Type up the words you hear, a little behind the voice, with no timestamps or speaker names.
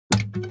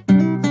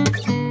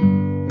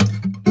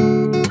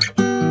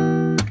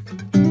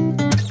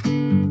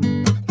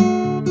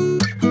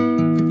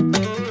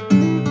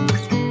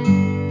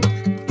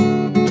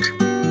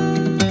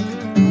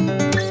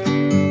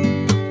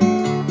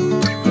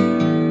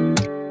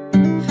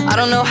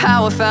don't know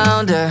how I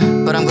found her,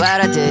 but I'm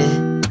glad I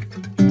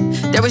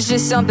did. There was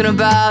just something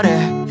about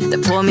her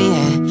that pulled me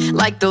in,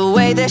 like the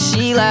way that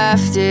she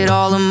laughed at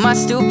all of my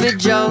stupid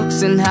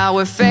jokes, and how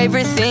her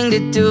favorite thing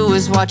to do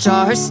was watch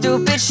all her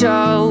stupid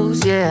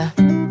shows. Yeah,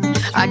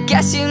 I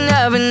guess you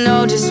never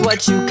know just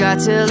what you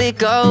got till it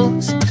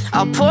goes.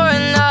 I'll pour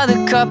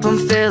another cup, I'm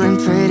feeling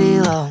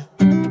pretty low.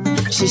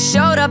 She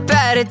showed up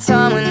at a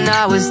time when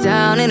I was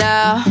down and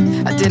out.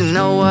 I didn't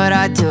know what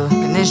I'd do,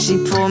 and then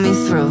she pulled me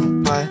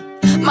through. But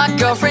my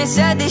girlfriend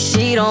said that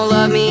she don't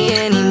love me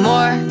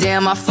anymore.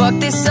 Damn, I fucked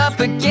this up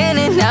again,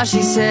 and now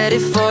she's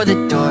headed for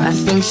the door. I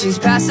think she's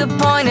past the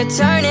point of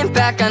turning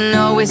back. I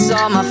know it's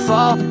all my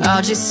fault,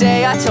 I'll just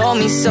say I told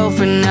me so.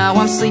 For now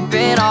I'm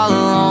sleeping all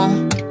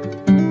alone.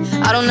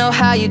 I don't know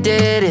how you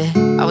did it,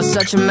 I was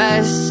such a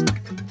mess.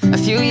 A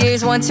few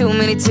years, one too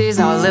many tears,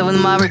 now I live with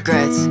my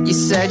regrets. You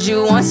said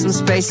you want some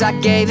space, I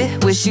gave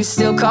it. Wish you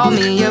still called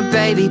me your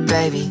baby,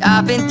 baby.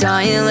 I've been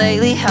dying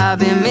lately, I've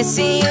been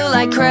missing you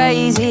like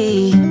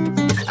crazy.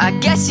 I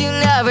guess you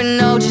never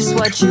know just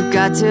what you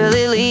got till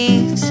it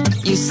leaves.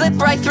 You slip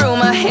right through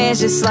my hands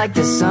just like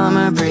the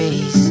summer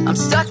breeze. I'm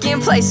stuck in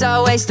place,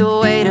 I waste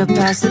away to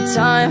pass the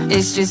time.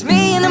 It's just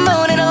me and the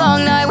moon and a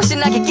long night,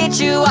 wishing I could get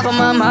you off of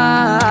my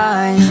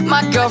mind.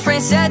 My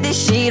girlfriend said that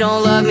she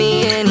don't love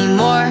me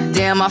anymore.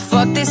 Damn, I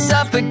fucked this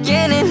up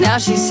again, and now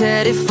she's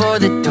headed for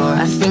the door.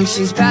 I think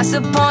she's past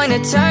the point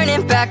of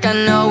turning back. I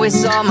know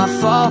it's all my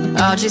fault,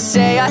 I'll just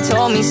say I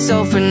told me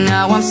so. For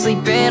now I'm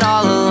sleeping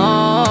all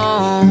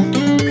alone.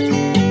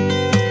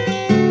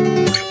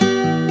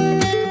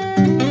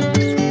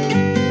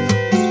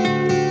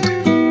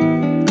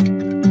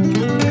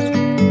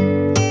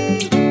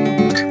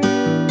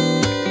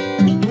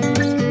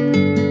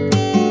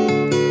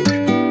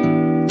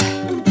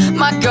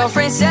 My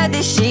girlfriend said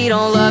that she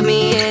don't love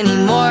me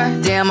anymore.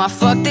 Damn, I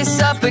fucked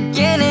this up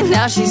again, and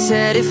now she's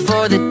headed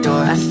for the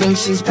door. I think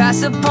she's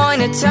past the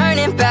point of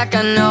turning back.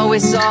 I know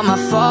it's all my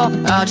fault,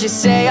 I'll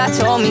just say I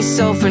told me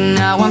so. For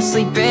now I'm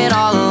sleeping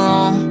all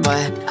alone.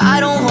 But I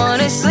don't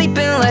wanna sleep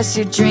unless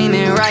you're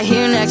dreaming right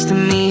here next to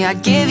me. I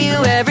give you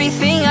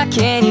everything I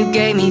can, you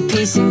gave me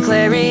peace and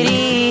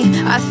clarity.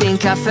 I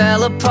think I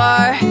fell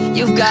apart,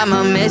 you've got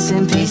my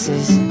missing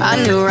pieces.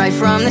 I knew right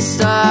from the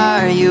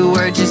start, you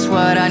were just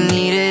what I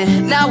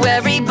needed. Now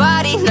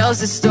everybody knows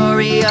the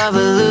story of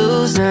a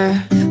loser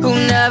who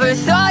never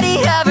thought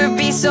he'd ever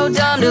be so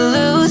dumb to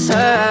lose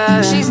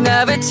her. She's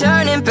never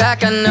turning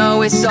back, I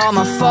know it's all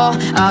my fault,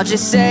 I'll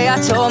just say I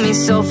told me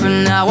so. For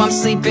now I'm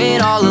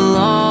sleeping all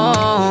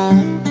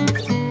alone.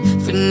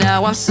 For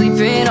now I'm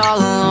sleeping all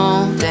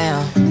alone,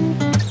 damn.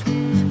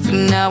 For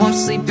now I'm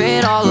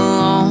sleeping all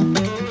alone.